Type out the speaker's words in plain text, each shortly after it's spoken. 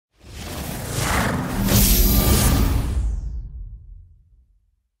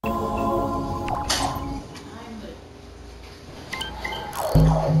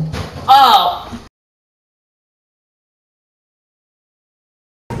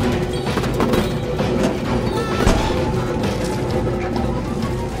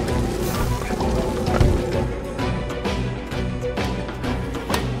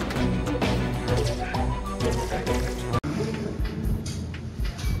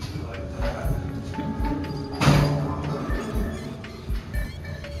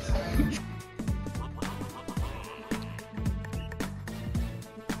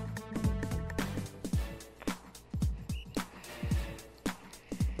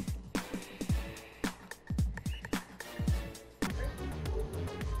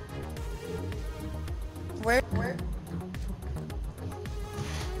Where?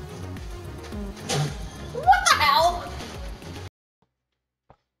 What the hell?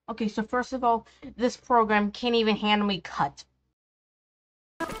 Okay, so first of all, this program can't even handle me cut.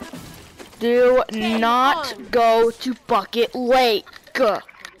 Do not go to Bucket Lake.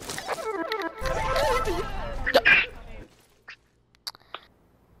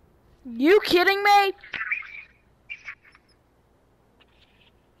 You kidding me?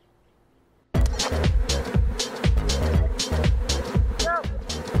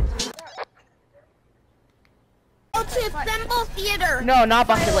 Go to Symbol Theater. No, not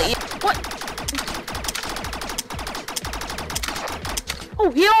Bucket Lake. What? Oh,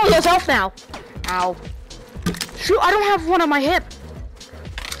 he only has health now. Ow. Shoot, I don't have one on my hip.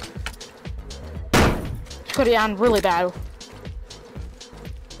 Could have gotten really bad.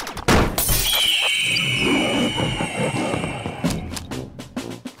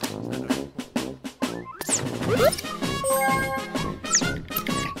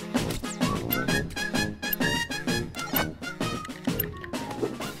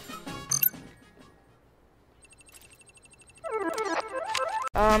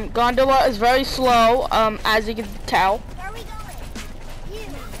 Gondola is very slow, as you can tell. Where are we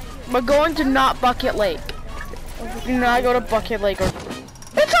going? We're going to not Bucket Lake. Do not go to Bucket Lake.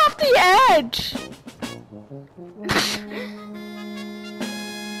 It's off the edge!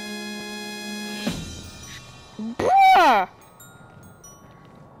 Bruh!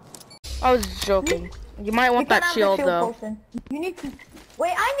 I was joking. You might want that shield, though. Potion. You need to...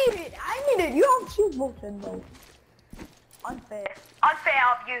 Wait, I need it! I need it! You have shield potion, though. Unfair. Unfair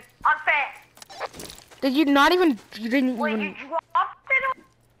of you. Unfair. Did you not even... You didn't Wait, even... you dropped it?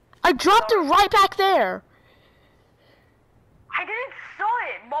 I dropped it right back there. I didn't saw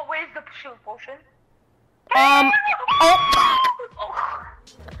it. But where's the shield potion? Oh.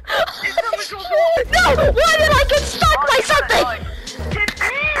 No! Why did I get stuck by something?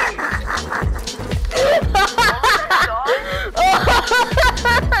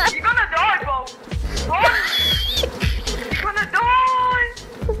 You're gonna die, bro. Run. You're gonna die.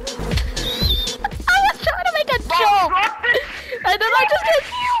 I was trying to make a joke. And then I just get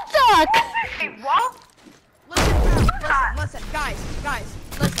stuck. Hey, what? Listen, guys,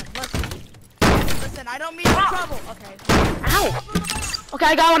 listen, I don't mean any trouble, okay? Ow. Okay,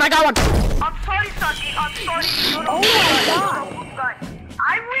 I got one. I'm sorry, Sanji. I'm sorry. Oh my god.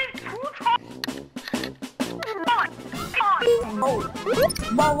 I win 2 times. Oh.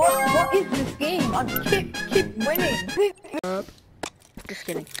 But what is this game? I keep winning. Just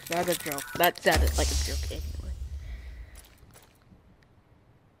kidding. That's a joke. That sounded like a joke anyway.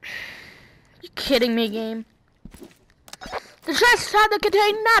 You kidding me, game? The chest had to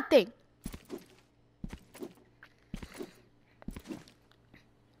contain nothing.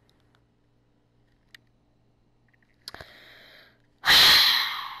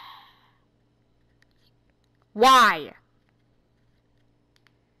 Why?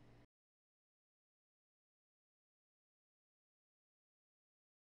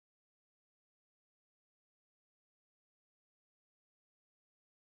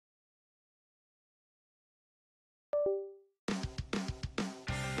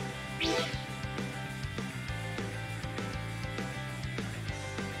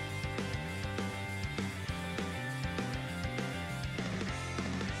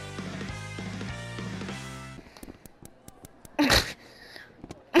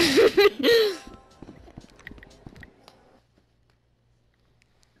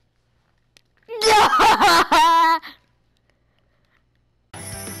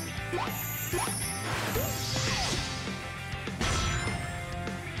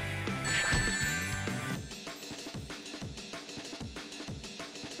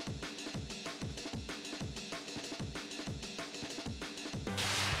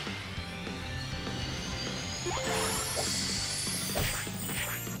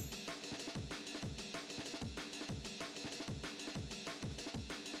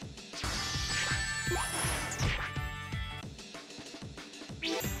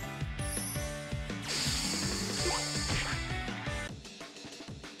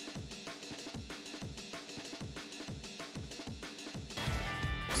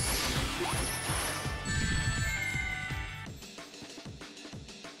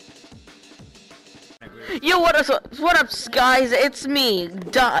 Yo, what up, guys? It's me,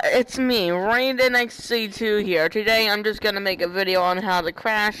 RaindenXC2 here. Today, I'm just gonna make a video on how to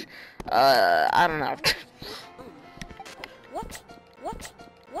crash. I don't know. What?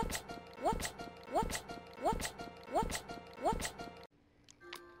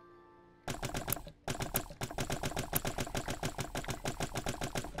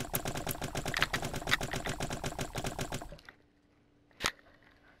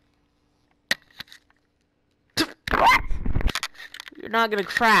 not gonna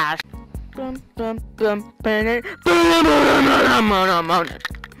crash. Bum, bum, bum,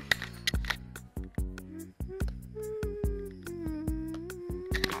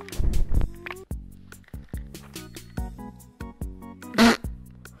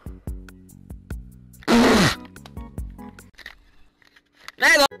 There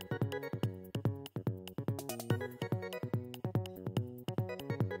you go.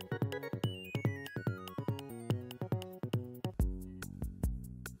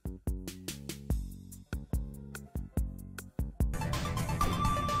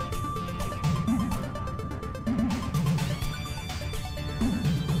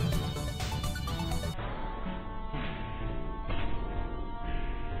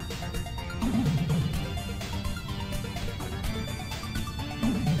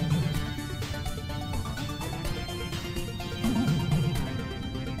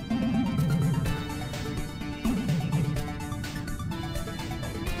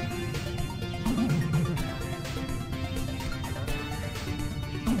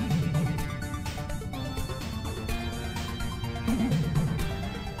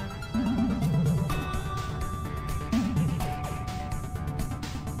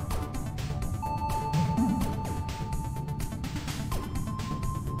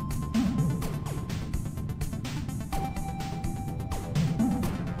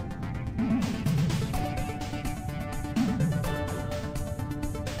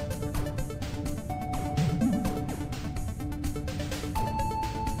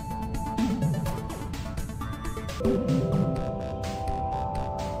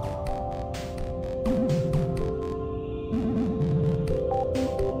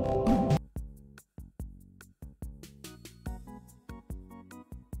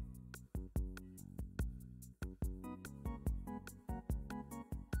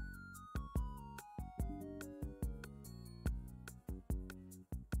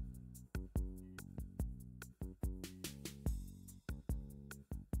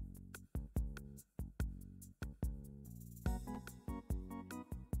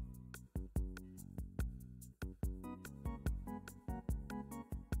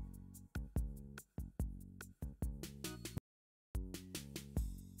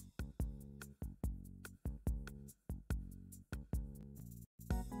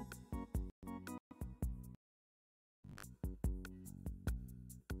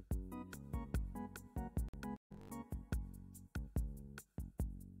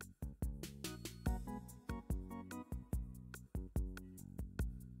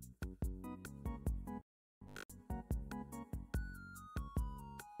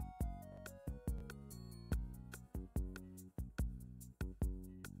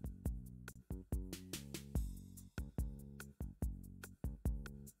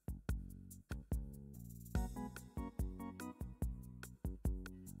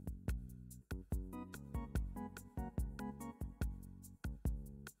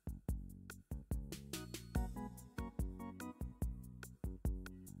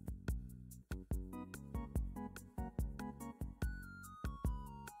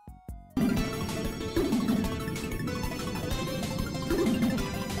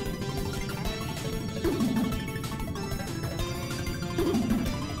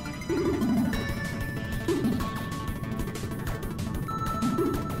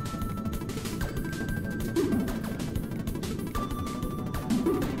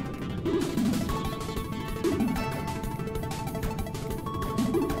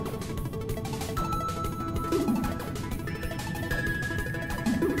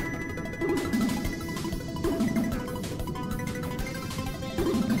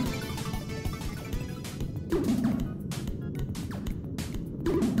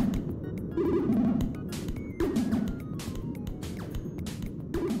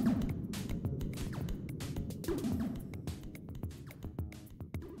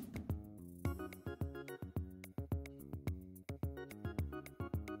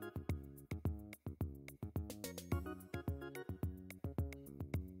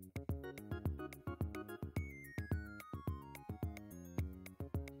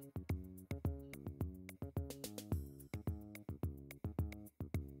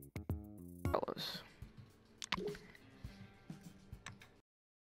 fellas.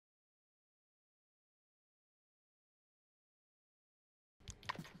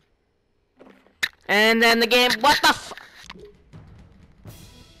 And then the game, what the f-